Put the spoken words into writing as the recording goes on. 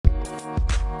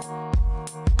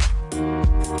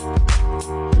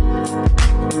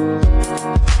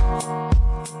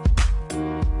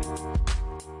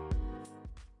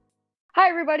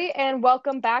everybody, and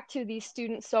welcome back to the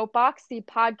Student Soapbox, the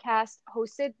podcast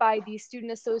hosted by the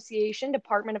Student Association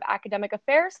Department of Academic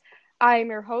Affairs. I am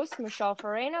your host, Michelle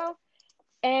Ferrano,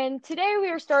 and today we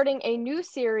are starting a new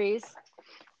series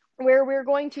where we're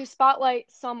going to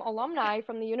spotlight some alumni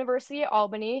from the University of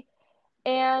Albany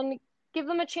and give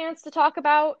them a chance to talk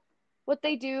about what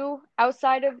they do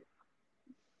outside of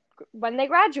when they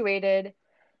graduated.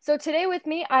 So today with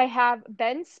me, I have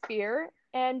Ben Spear.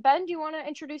 And Ben, do you want to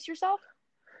introduce yourself?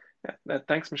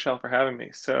 Thanks, Michelle, for having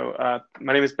me.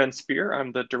 My name is Ben Spear.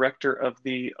 I'm the director of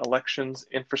the Elections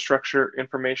Infrastructure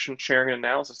Information Sharing and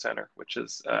Analysis Center, which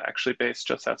is actually based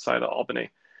just outside of Albany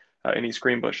in East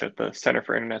Greenbush at the Center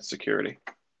for Internet Security.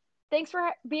 Thanks for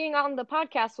being on the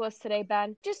podcast with us today,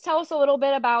 Ben. Just tell us a little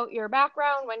bit about your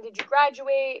background. When did you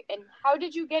graduate, and how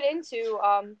did you get into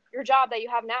your job that you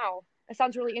have now? It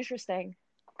sounds really interesting.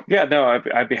 Yeah, no,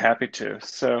 I'd be happy to.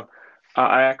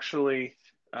 I actually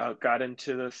got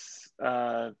into this,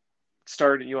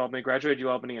 started at UAlbany, graduated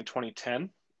UAlbany in 2010,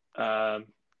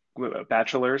 with a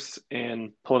bachelor's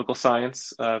in political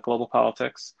science, global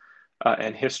politics,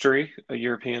 and history,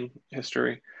 European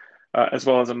history, as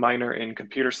well as a minor in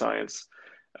computer science.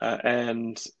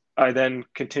 And I then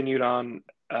continued on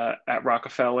at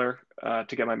Rockefeller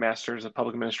to get my master's of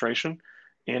public administration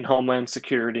in Homeland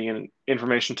Security and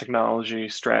Information Technology,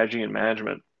 Strategy, and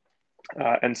Management.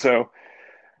 And so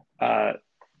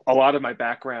a lot of my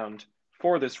background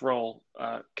for this role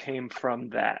came from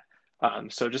that.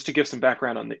 So just to give some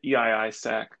background on the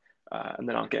EII-SAC, and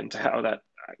then I'll get into how that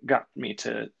got me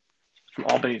from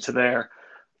Albany to there.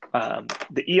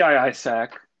 The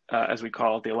EII-SAC, as we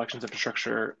call it, the Elections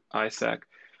Infrastructure ISAC,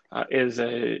 is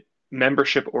a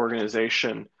membership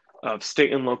organization of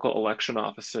state and local election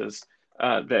offices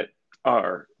that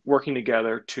are working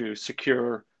together to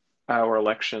secure our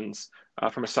elections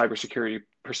from a cybersecurity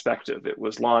perspective. It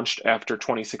was launched after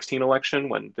 2016 election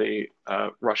when the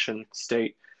Russian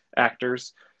state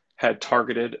actors had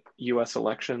targeted U.S.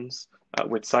 elections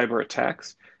with cyber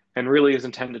attacks, and really is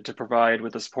intended to provide,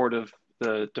 with the support of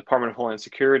the Department of Homeland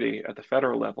Security at the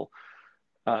federal level,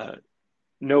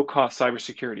 no-cost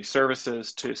cybersecurity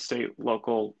services to state,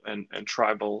 local, and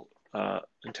tribal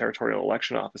and territorial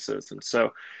election offices. And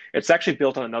so it's actually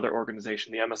built on another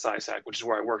organization, the MSI-SAC, which is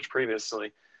where I worked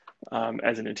previously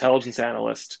as an intelligence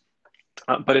analyst.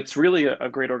 But it's really a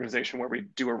great organization where we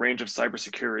do a range of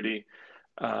cybersecurity,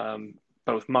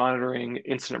 both monitoring,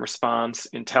 incident response,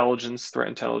 intelligence, threat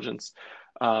intelligence,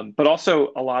 but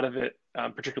also a lot of it,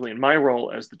 particularly in my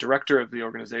role as the director of the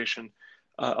organization,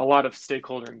 a lot of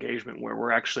stakeholder engagement where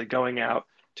we're actually going out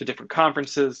to different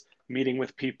conferences, meeting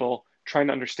with people, trying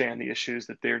to understand the issues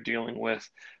that they're dealing with,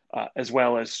 as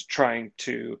well as trying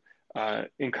to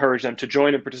encourage them to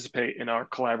join and participate in our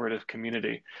collaborative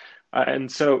community.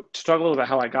 And so to talk a little about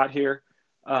how I got here,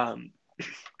 I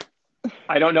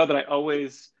don't know that I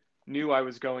always knew I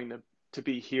was going to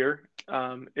be here,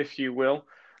 if you will.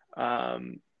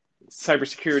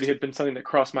 Cybersecurity had been something that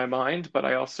crossed my mind, but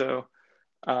I also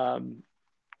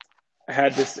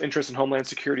had this interest in Homeland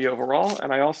Security overall.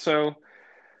 And I also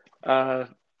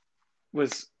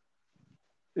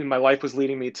my life was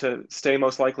leading me to stay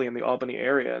most likely in the Albany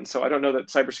area. And so I don't know that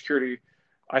cybersecurity,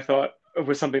 I thought,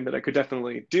 was something that I could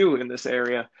definitely do in this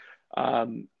area.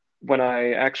 When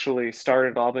I actually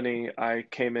started Albany, I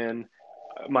came in,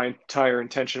 my entire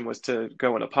intention was to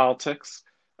go into politics,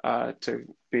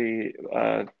 to be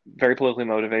very politically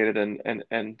motivated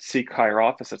and seek higher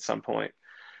office at some point.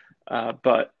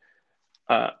 But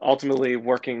ultimately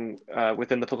working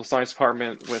within the political science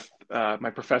department with my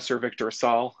professor, Victor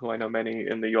Asal, who I know many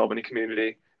in the UAlbany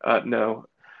community know,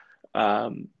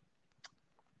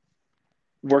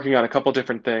 working on a couple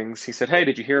different things. He said, "Hey,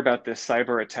 did you hear about this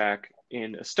cyber attack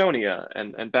in Estonia?"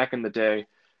 And back in the day,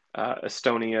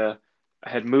 Estonia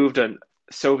had moved a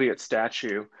Soviet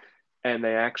statue, and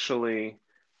they actually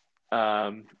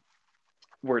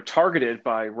were targeted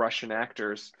by Russian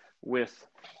actors with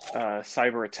a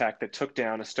cyber attack that took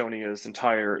down Estonia's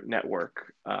entire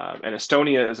network. And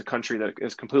Estonia is a country that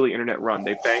is completely internet run.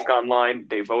 They bank online,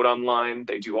 they vote online,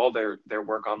 they do all their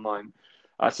work online.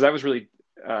 So that was really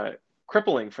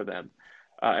crippling for them.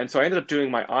 And so I ended up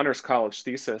doing my honors college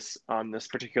thesis on this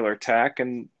particular attack.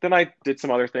 And then I did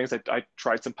some other things. I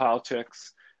tried some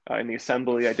politics in the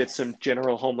assembly. I did some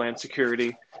general homeland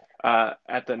security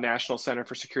at the National Center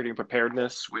for Security and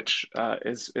Preparedness, which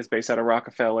is based out of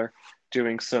Rockefeller,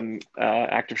 doing some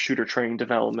active shooter training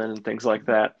development and things like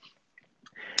that.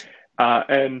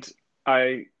 And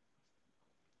I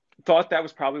thought that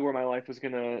was probably where my life was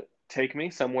going to take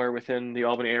me, somewhere within the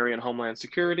Albany area and Homeland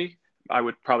Security. I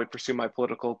would probably pursue my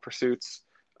political pursuits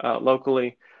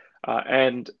locally.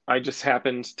 And I just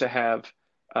happened to have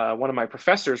one of my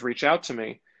professors reach out to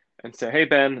me and say, "Hey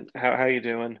Ben, how you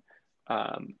doing?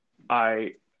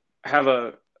 I have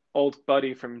a old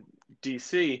buddy from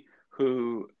DC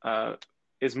who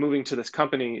is moving to this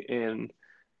company in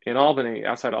Albany,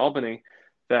 outside Albany,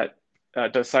 that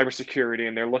does cybersecurity,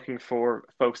 and they're looking for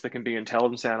folks that can be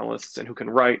intelligence analysts and who can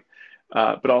write,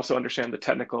 but also understand the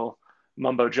technical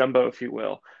mumbo jumbo, if you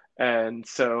will." And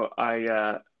so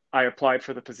I applied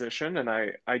for the position, and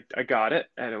I got it,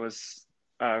 and it was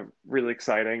really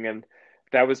exciting. And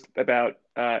that was about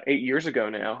 8 years ago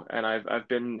now, and I've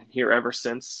been here ever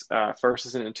since. First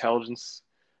as an intelligence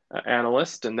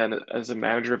analyst, and then as a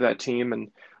manager of that team, and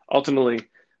ultimately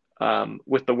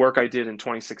with the work I did in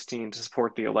 2016 to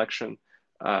support the election,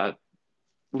 uh,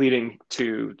 leading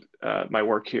to my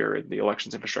work here in the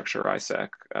elections infrastructure, ISAC,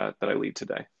 that I lead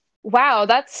today. Wow,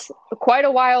 that's quite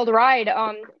a wild ride.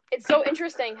 It's so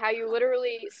interesting how you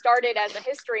literally started as a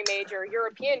history major,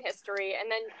 European history, and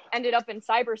then ended up in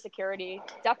cybersecurity.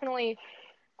 Definitely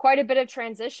quite a bit of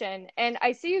transition. And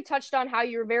I see you touched on how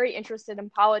you were very interested in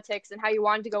politics and how you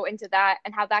wanted to go into that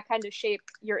and how that kind of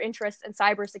shaped your interest in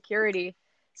cybersecurity.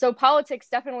 So politics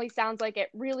definitely sounds like it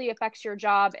really affects your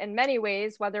job in many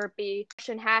ways, whether it be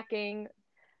election hacking.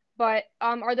 But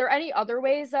are there any other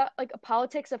ways that like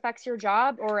politics affects your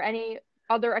job or any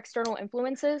other external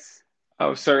influences?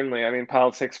 Oh, certainly. I mean,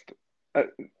 politics, uh,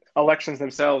 elections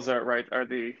themselves are right are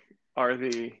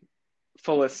the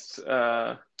fullest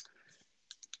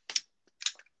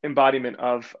embodiment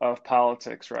of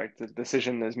politics, right? The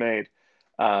decision is made,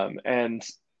 and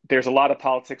there's a lot of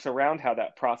politics around how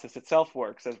that process itself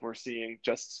works, as we're seeing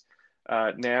just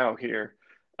now here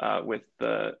with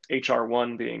the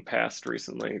HR1 being passed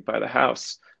recently by the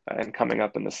House and coming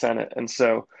up in the Senate. And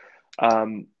so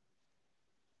um,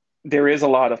 there is a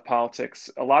lot of politics.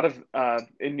 A lot of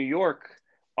in New York,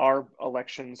 our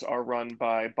elections are run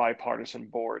by bipartisan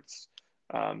boards.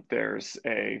 There's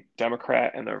a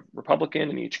Democrat and a Republican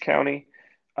in each county,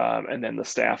 and then the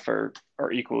staff are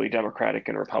equally Democratic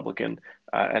and Republican,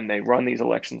 and they run these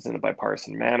elections in a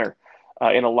bipartisan manner.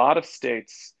 In a lot of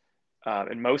states,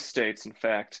 in most states, in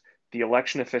fact, the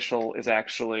election official is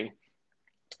actually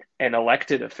an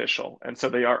elected official, and so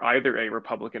they are either a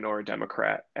Republican or a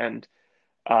Democrat, and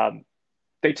um,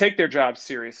 they take their job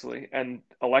seriously. And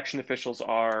election officials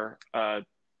are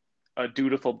a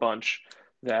dutiful bunch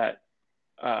that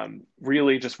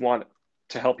really just want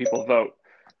to help people vote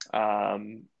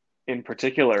in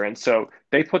particular. And so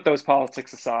they put those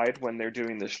politics aside when they're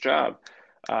doing this job.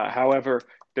 However,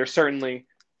 there's certainly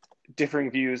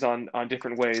differing views on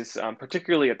different ways,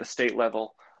 particularly at the state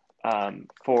level,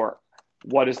 for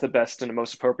what is the best and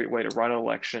most appropriate way to run an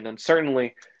election. And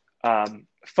certainly,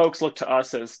 folks look to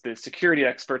us as the security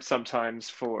experts sometimes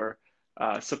for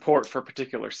support for a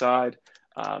particular side.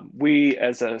 We,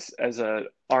 as a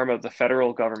arm of the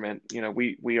federal government,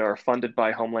 we are funded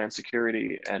by Homeland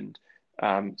Security and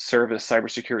service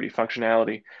cybersecurity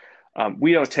functionality.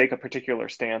 We don't take a particular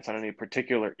stance on any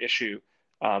particular issue.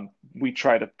 We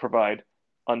try to provide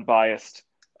unbiased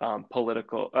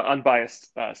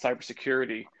unbiased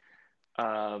cybersecurity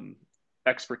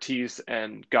expertise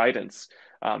and guidance.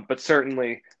 But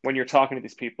certainly, when you're talking to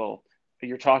these people,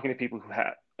 you're talking to people who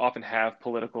often have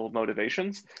political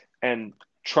motivations, and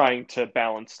trying to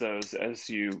balance those as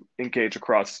you engage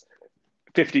across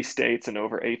 50 states and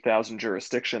over 8,000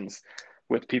 jurisdictions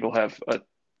with people who have a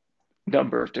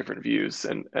number of different views,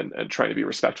 and trying to be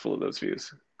respectful of those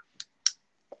views.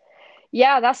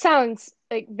 Yeah, that sounds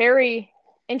like very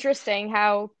interesting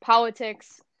how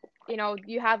politics,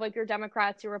 you have like your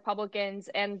Democrats, your Republicans,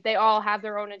 and they all have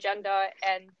their own agenda,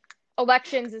 and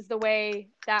elections is the way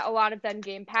that a lot of them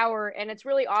gain power. And it's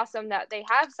really awesome that they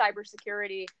have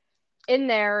cybersecurity in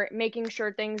there, making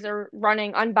sure things are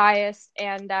running unbiased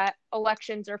and that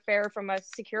elections are fair from a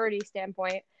security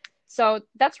standpoint. So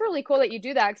that's really cool that you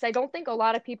do that because I don't think a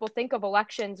lot of people think of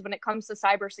elections when it comes to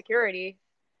cybersecurity.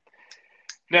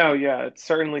 No, yeah, it's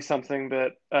certainly something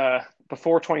that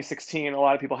before 2016, a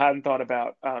lot of people hadn't thought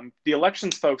about. The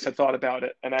elections folks had thought about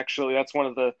it, and actually, that's one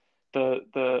of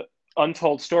the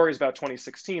untold stories about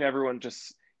 2016. Everyone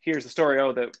just hears the story,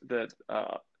 oh, that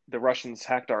the Russians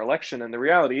hacked our election, and the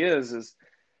reality is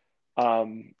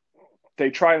um, they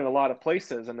tried in a lot of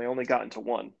places, and they only got into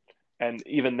one. And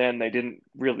even then, they didn't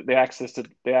really they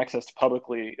accessed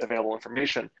publicly available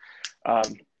information.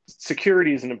 Um,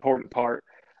 Security is an important part,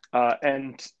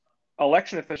 and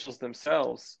election officials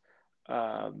themselves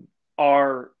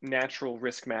are natural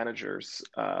risk managers.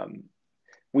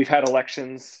 We've had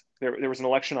elections. There was an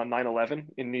election on 9/11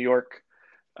 in New York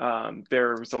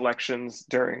There was elections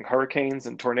during hurricanes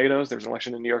and tornadoes. There was an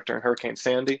election in New York during Hurricane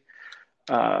Sandy.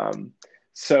 Um,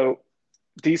 so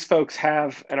these folks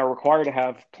have and are required to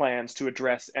have plans to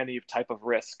address any type of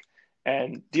risk.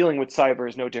 And dealing with cyber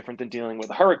is no different than dealing with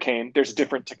a hurricane. There's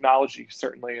different technology,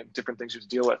 certainly, and different things you have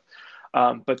to deal with.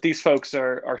 But these folks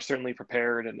are certainly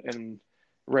prepared and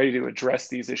ready to address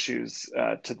these issues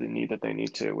to the need that they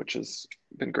need to, which has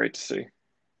been great to see.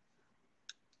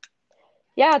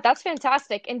 Yeah, that's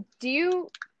fantastic. And do you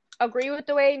agree with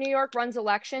the way New York runs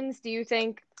elections? Do you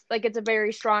think like it's a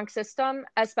very strong system,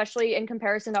 especially in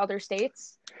comparison to other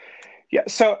states? Yeah,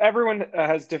 so everyone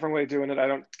has a different way of doing it. I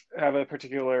don't have a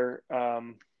particular,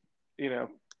 you know,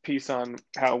 piece on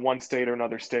how one state or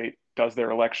another state does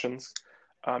their elections.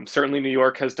 Certainly, New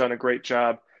York has done a great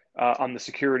job on the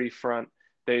security front.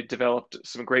 They developed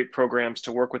some great programs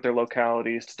to work with their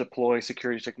localities to deploy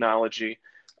security technology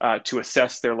to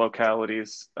assess their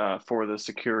localities for the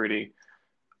security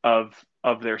of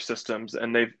their systems,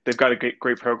 and they've got a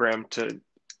great program to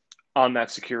on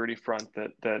that security front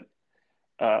that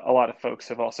a lot of folks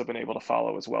have also been able to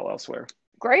follow as well elsewhere.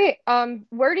 Great.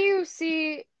 Where do you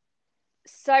see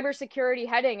cybersecurity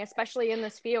heading, especially in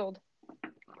this field?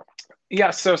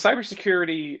 Yeah, so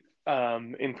cybersecurity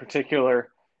in particular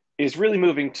is really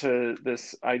moving to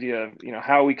this idea of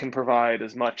how we can provide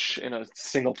as much in a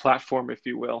single platform, if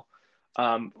you will.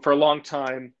 For a long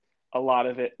time, a lot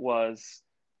of it was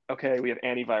okay. We have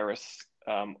antivirus,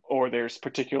 or there's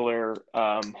particular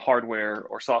hardware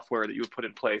or software that you would put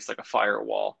in place, like a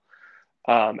firewall,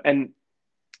 and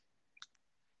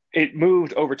it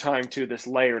moved over time to this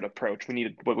layered approach. We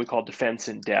needed what we call defense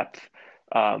in depth.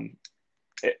 Um,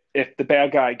 if the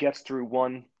bad guy gets through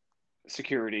one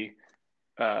security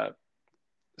uh,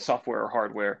 software or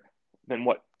hardware, then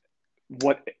what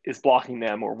is blocking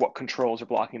them or what controls are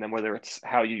blocking them, whether it's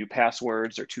how you do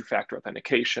passwords or two-factor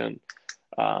authentication,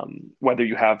 whether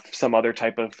you have some other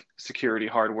type of security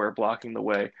hardware blocking the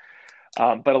way.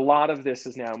 But a lot of this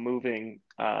is now moving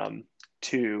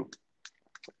to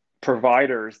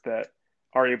providers that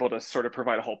are able to sort of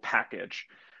provide a whole package.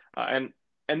 And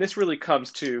this really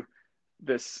comes to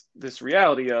this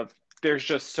reality of there's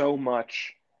just so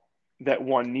much that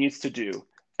one needs to do,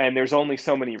 and there's only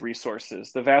so many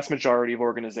resources. The vast majority of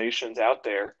organizations out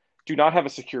there do not have a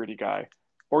security guy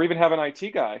or even have an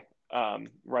IT guy,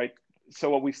 right? So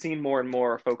what we've seen more and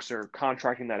more, folks are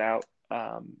contracting that out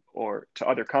or to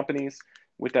other companies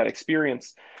with that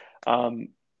experience.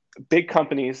 Big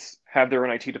companies have their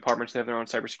own IT departments, they have their own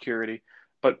cybersecurity,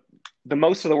 but the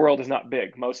most of the world is not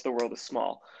big. Most of the world is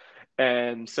small.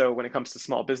 And so when it comes to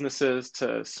small businesses,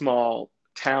 to small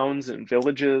towns and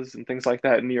villages and things like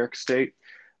that in New York State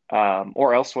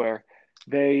or elsewhere,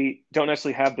 they don't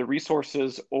necessarily have the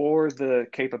resources or the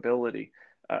capability.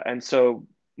 And so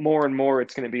more and more,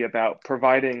 it's going to be about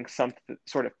providing some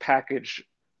sort of package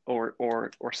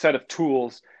or set of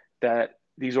tools that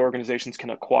these organizations can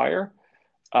acquire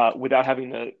without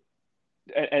having to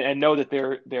and know that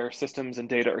their systems and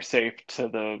data are safe to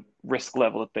the risk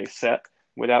level that they set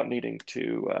without needing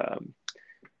to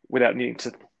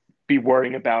be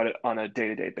worrying about it on a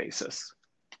day-to-day basis.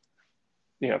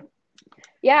 Having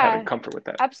Yeah, comfort with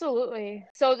that. absolutely.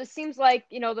 So it seems like,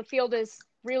 the field is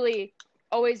really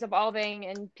always evolving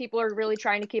and people are really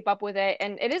trying to keep up with it.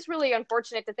 And it is really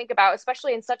unfortunate to think about,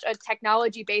 especially in such a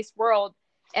technology-based world.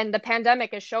 And the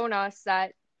pandemic has shown us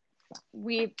that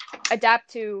we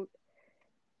adapt to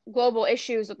global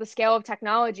issues with the scale of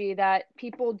technology that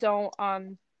people don't,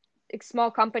 like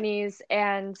small companies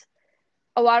and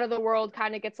a lot of the world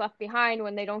kind of gets left behind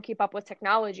when they don't keep up with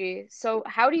technology. So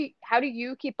how do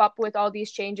you keep up with all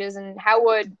these changes, and how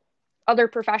would other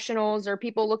professionals or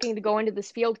people looking to go into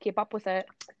this field keep up with it?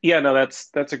 Yeah, no,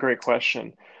 that's a great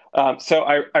question. So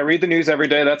I read the news every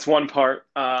day. That's one part.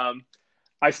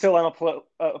 I still am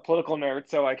a political nerd,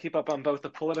 so I keep up on both the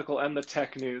political and the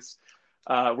tech news,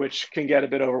 which can get a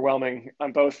bit overwhelming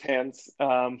on both hands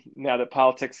now that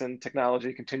politics and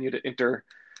technology continue to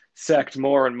intersect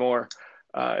more and more.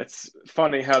 It's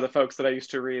funny how the folks that I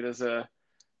used to read as a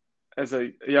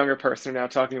younger person are now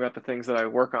talking about the things that I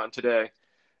work on today.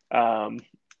 Um,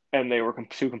 and they were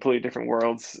two completely different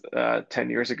worlds 10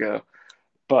 years ago.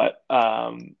 But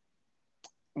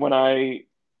when I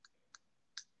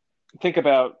think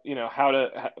about,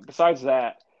 besides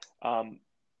that, um,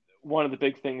 one of the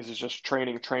big things is just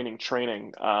training, training,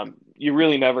 training. You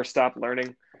really never stop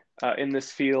learning in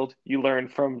this field. You learn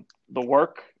from the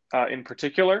work in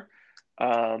particular,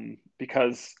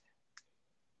 because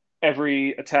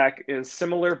every attack is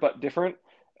similar but different.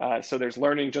 So there's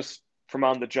learning just from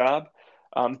on the job.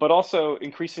 But also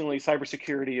increasingly,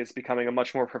 cybersecurity is becoming a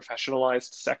much more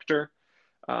professionalized sector.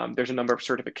 There's a number of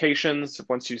certifications.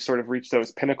 Once you sort of reach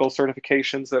those pinnacle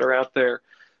certifications that are out there,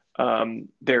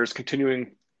 there's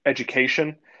continuing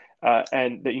education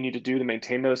and that you need to do to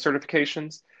maintain those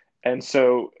certifications. And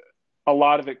so a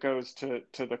lot of it goes to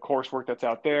the coursework that's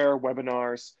out there,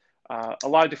 webinars. A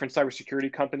lot of different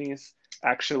cybersecurity companies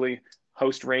actually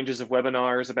host ranges of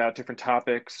webinars about different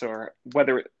topics, or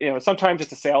whether, sometimes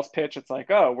it's a sales pitch. It's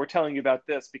like, oh, we're telling you about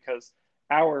this because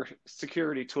our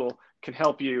security tool can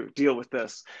help you deal with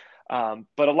this.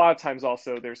 But a lot of times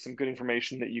also there's some good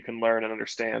information that you can learn and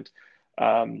understand.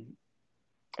 And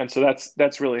so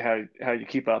that's really how you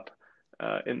keep up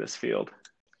in this field.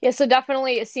 Yeah, so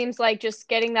definitely it seems like just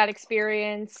getting that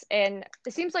experience, and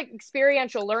it seems like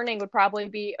experiential learning would probably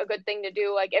be a good thing to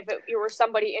do. Like if you were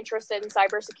somebody interested in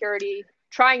cybersecurity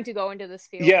trying to go into this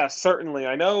field. Yeah, certainly.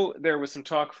 I know there was some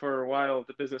talk for a while at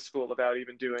the business school about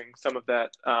even doing some of that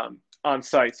on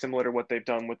site, similar to what they've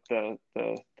done with the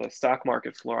stock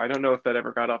market floor. I don't know if that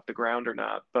ever got off the ground or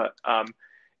not, but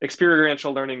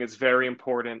experiential learning is very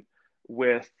important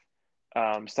with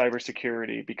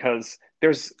cybersecurity, because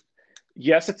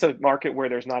yes, it's a market where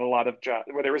there's not a lot of jobs,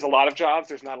 where there is a lot of jobs,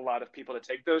 there's not a lot of people to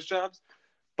take those jobs,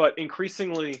 but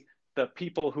increasingly the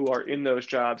people who are in those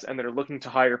jobs and that are looking to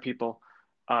hire people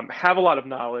have a lot of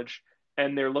knowledge,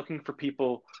 and they're looking for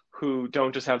people who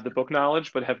don't just have the book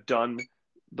knowledge, but have done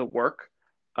the work.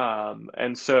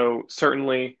 And so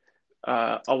certainly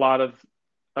a lot of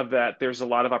that, there's a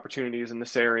lot of opportunities in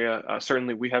this area.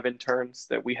 Certainly we have interns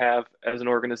that we have as an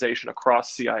organization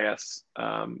across CIS,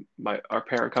 our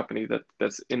parent company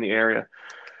that's in the area.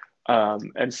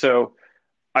 And so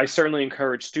I certainly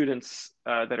encourage students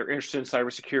that are interested in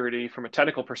cybersecurity from a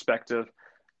technical perspective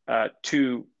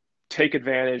to take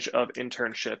advantage of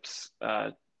internships,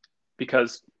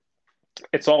 because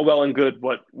it's all well and good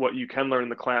what you can learn in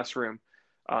the classroom,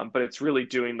 but it's really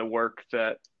doing the work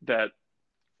that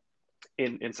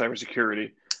in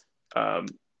cybersecurity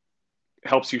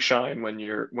helps you shine when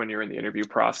you're in the interview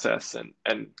process.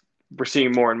 And we're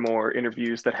seeing more and more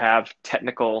interviews that have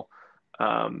technical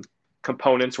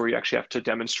components where you actually have to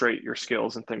demonstrate your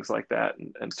skills and things like that.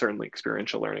 And certainly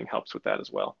experiential learning helps with that as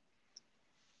well.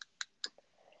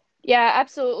 Yeah,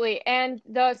 absolutely. And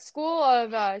the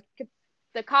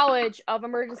College of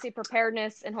Emergency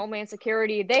Preparedness and Homeland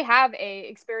Security, they have a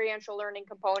experiential learning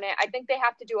component. I think they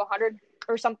have to do 100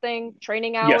 or something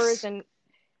training hours, Yes. and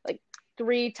like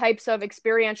 3 types of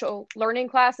experiential learning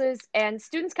classes. And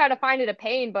students kind of find it a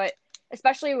pain, but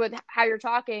especially with how you're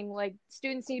talking, like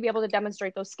students need to be able to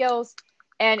demonstrate those skills.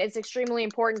 And it's extremely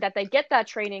important that they get that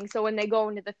training, so when they go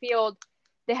into the field,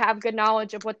 they have good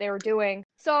knowledge of what they were doing.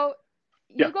 So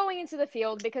Yeah. you going into the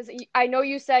field, because I know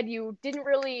you said you didn't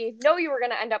really know you were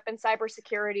going to end up in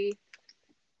cybersecurity.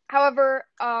 However,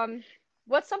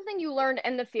 what's something you learned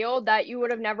in the field that you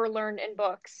would have never learned in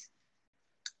books?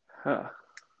 Huh.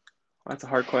 That's a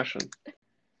hard question.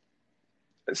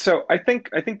 So I think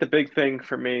the big thing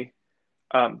for me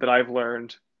that I've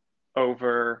learned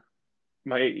over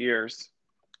my 8 years,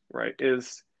 right,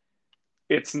 is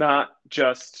it's not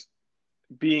just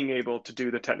being able to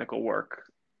do the technical work.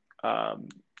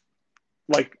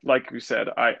 Like you said,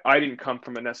 I didn't come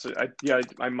from a necessarily,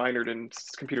 I minored in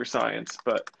computer science,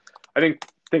 but I didn't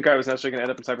think I was necessarily going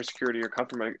to end up in cybersecurity or come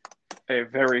from a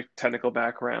very technical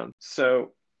background.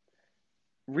 So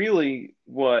really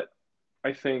what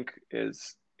I think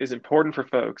is important for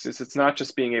folks is it's not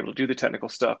just being able to do the technical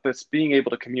stuff, but it's being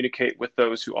able to communicate with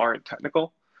those who aren't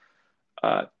technical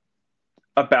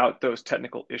about those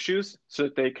technical issues so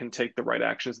that they can take the right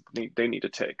actions they need to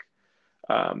take.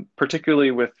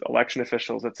 Particularly with election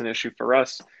officials, that's an issue for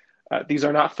us. These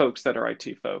are not folks that are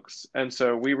IT folks. And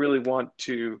so we really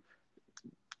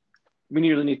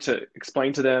need to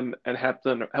explain to them and help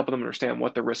them understand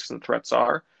what the risks and threats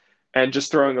are. And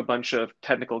just throwing a bunch of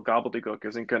technical gobbledygook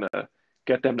isn't going to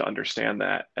get them to understand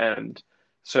that. And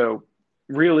so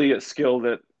really a skill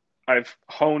that I've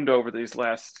honed over these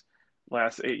last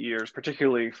 8 years,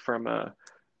 particularly from a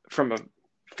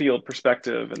field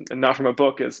perspective and not from a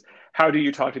book, is how do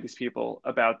you talk to these people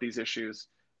about these issues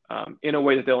in a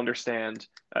way that they'll understand,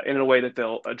 in a way that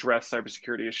they'll address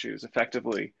cybersecurity issues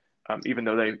effectively, even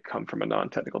though they come from a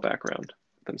non-technical background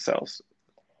themselves.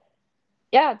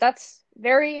 Yeah, that's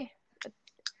very,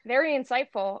 very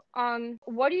insightful.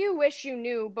 What do you wish you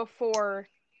knew before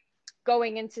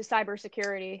going into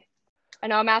cybersecurity? I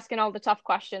know I'm asking all the tough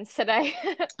questions today.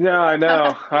 No, I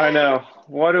know.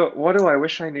 What do I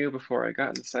wish I knew before I got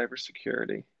into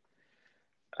cybersecurity?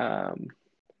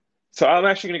 So I'm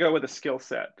actually going to go with a skill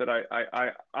set that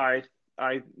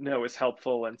I know is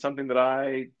helpful and something that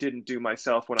I didn't do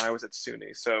myself when I was at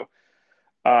SUNY. So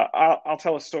I'll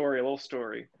tell a little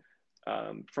story.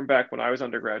 from back when I was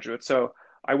undergraduate. So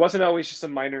I wasn't always just a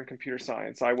minor in computer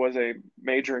science. I was a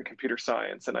major in computer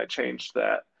science, and I changed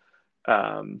that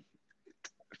um,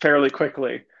 fairly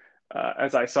quickly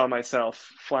as I saw myself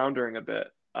floundering a bit.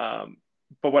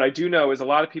 But what I do know is a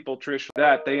lot of people traditionally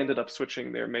that they ended up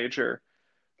switching their major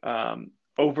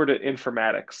over to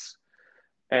informatics.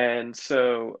 And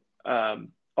so a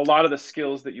lot of the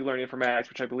skills that you learn in informatics,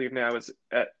 which I believe now is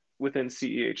within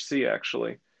CEHC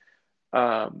actually,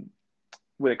 um,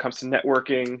 when it comes to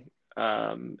networking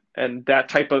and that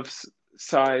type of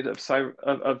side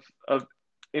of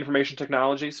information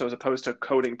technology. So as opposed to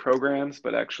coding programs,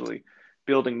 but actually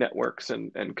building networks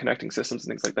and connecting systems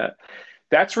and things like that.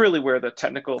 That's really where the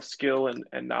technical skill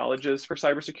and knowledge is for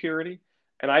cybersecurity.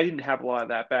 And I didn't have a lot of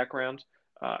that background.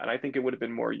 And I think it would have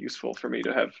been more useful for me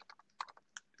to have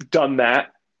done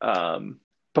that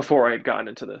before I had gotten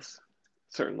into this,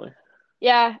 certainly.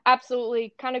 Yeah,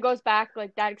 absolutely. Kind of goes back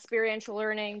like that experiential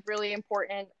learning, really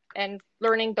important. And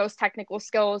learning those technical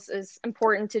skills is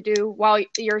important to do while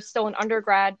you're still an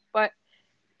undergrad. But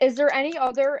is there any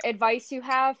other advice you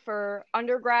have for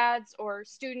undergrads or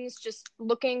students just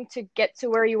looking to get to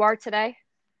where you are today?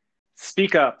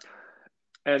 Speak up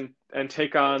and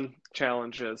take on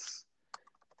challenges.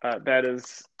 That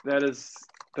is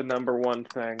the number one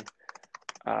thing.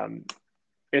 Um,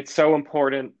 it's so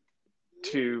important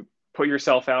to put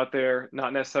yourself out there,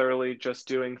 not necessarily just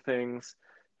doing things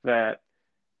that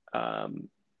um,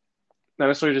 not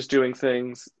necessarily just doing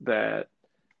things that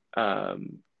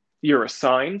um, you're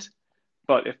assigned,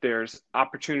 but if there's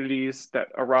opportunities that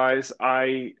arise,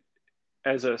 I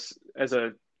as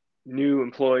a new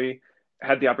employee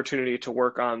had the opportunity to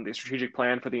work on the strategic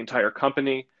plan for the entire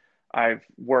company. I've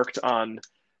worked on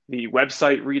the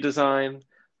website redesign.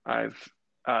 I've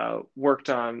worked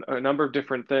on a number of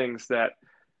different things that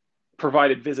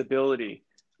provided visibility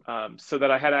so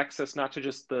that I had access not to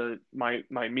just my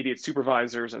immediate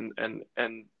supervisors and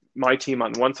my team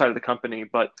on one side of the company,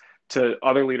 but to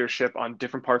other leadership on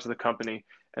different parts of the company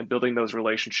and building those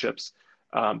relationships.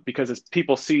 Because as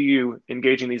people see you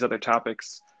engaging these other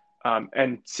topics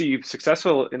and see you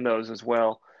successful in those as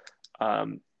well,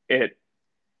 um, it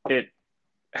it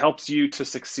helps you to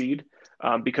succeed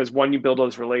because when you build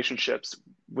those relationships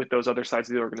with those other sides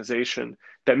of the organization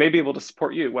that may be able to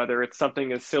support you, whether it's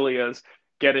something as silly as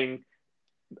getting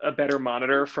a better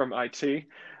monitor from IT,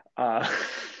 uh,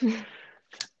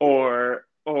 or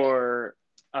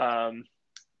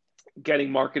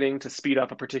getting marketing to speed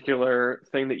up a particular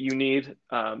thing that you need,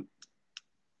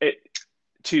 it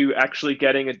to actually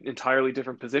getting an entirely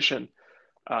different position.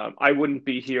 I wouldn't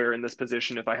be here in this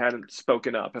position if I hadn't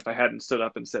spoken up, if I hadn't stood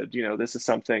up and said, this is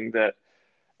something that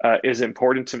is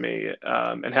important to me,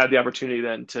 and had the opportunity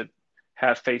then to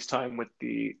have FaceTime with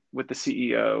the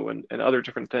CEO and other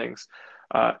different things.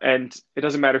 And it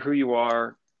doesn't matter who you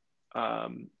are.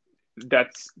 Um,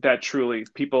 that truly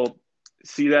people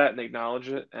see that and they acknowledge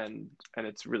it, and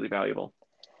it's really valuable.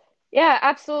 Yeah,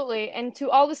 absolutely. And to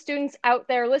all the students out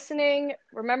there listening,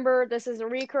 remember this is a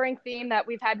recurring theme that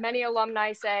we've had many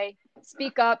alumni say,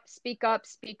 speak up, speak up,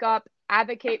 speak up,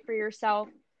 advocate for yourself.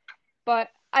 But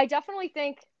I definitely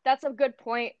think that's a good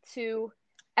point to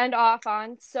end off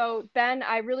on. So, Ben,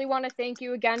 I really want to thank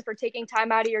you again for taking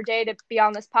time out of your day to be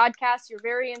on this podcast. You're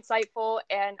very insightful,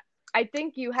 and I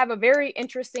think you have a very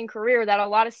interesting career that a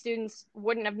lot of students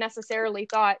wouldn't have necessarily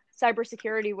thought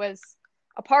cybersecurity was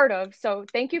a part of. So,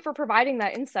 thank you for providing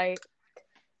that insight.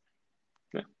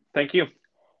 Yeah. Thank you.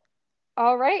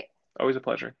 All right. Always a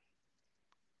pleasure.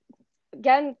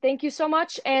 Again, thank you so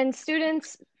much. And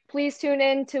students, please tune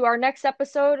in to our next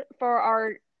episode for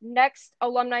our next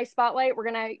alumni spotlight.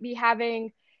 We're going to be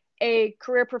having a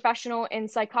career professional in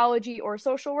psychology or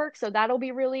social work. So that'll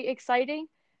be really exciting.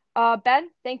 Ben,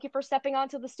 thank you for stepping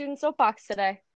onto the Student Soapbox today.